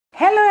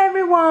Hello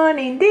everyone,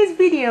 in this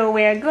video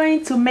we are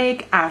going to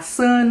make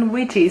asun,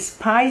 which is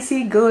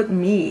spicy goat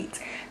meat.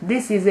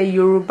 This is a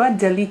Yoruba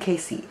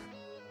delicacy.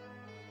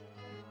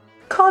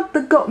 Cut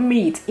the goat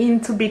meat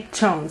into big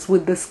chunks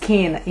with the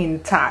skin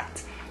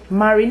intact.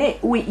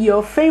 Marinate with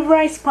your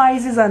favorite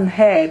spices and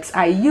herbs.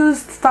 I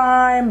used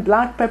thyme,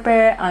 black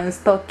pepper and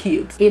stock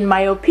cubes. In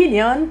my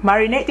opinion,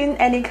 marinating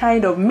any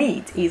kind of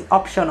meat is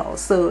optional,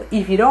 so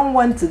if you don't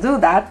want to do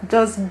that,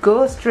 just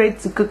go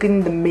straight to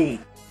cooking the meat.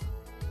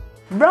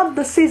 Rub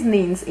the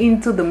seasonings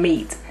into the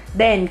meat,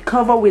 then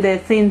cover with a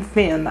thin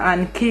film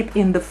and keep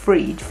in the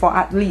fridge for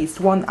at least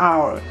 1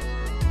 hour.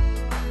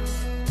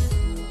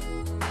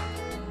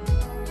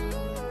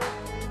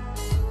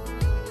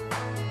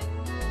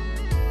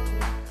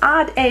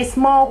 Add a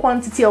small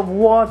quantity of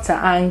water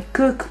and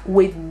cook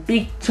with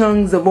big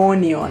chunks of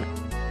onion.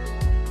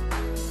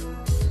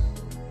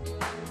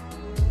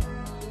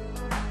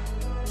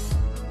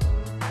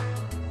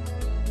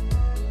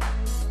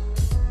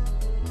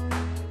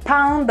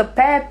 Pound the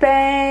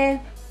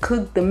pepper,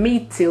 cook the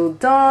meat till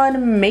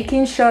done,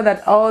 making sure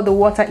that all the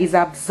water is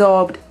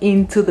absorbed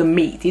into the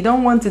meat. You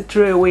don't want to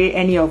throw away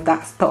any of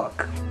that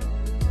stock.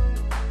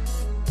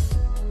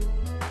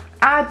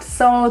 Add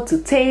salt to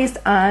taste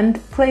and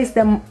place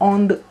them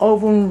on the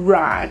oven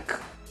rack.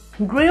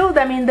 Grill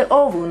them in the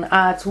oven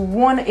at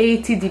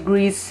 180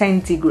 degrees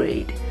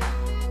centigrade.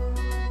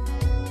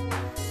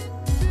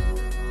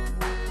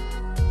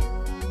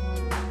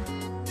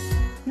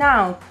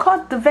 Now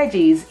cut the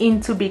veggies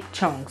into big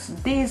chunks.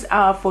 These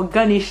are for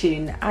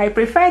garnishing. I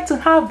prefer to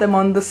have them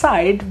on the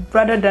side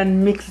rather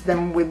than mix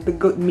them with the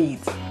goat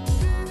meat.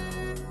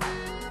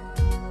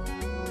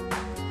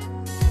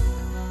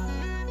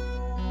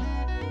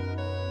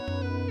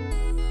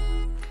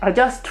 I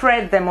just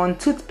thread them on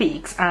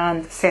toothpicks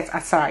and set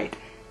aside.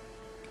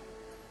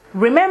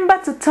 Remember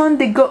to turn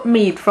the goat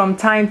meat from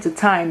time to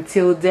time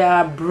till they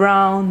are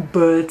brown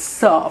but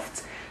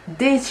soft.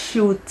 This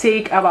should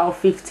take about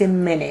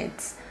 15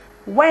 minutes.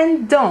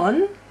 When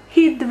done,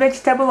 heat the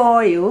vegetable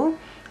oil,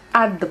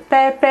 add the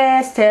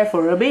pepper, stir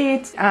for a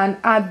bit, and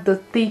add the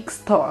thick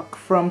stock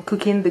from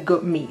cooking the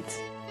goat meat.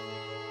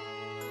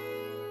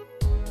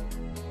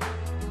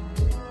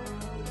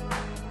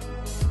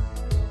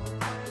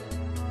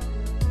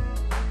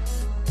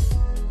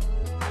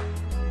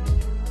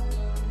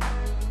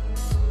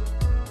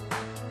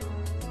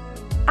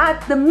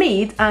 Add the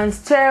meat and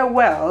stir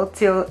well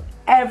till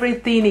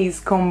everything is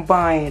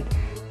combined.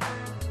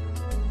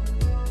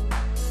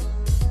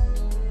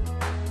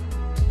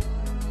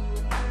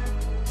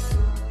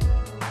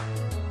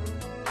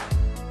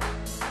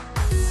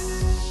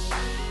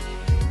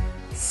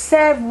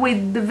 Serve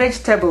with the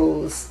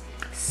vegetables.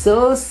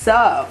 So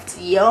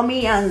soft,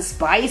 yummy and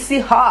spicy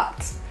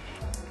hot.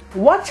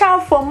 Watch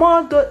out for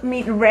more goat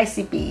meat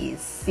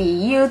recipes.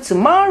 See you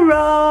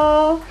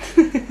tomorrow.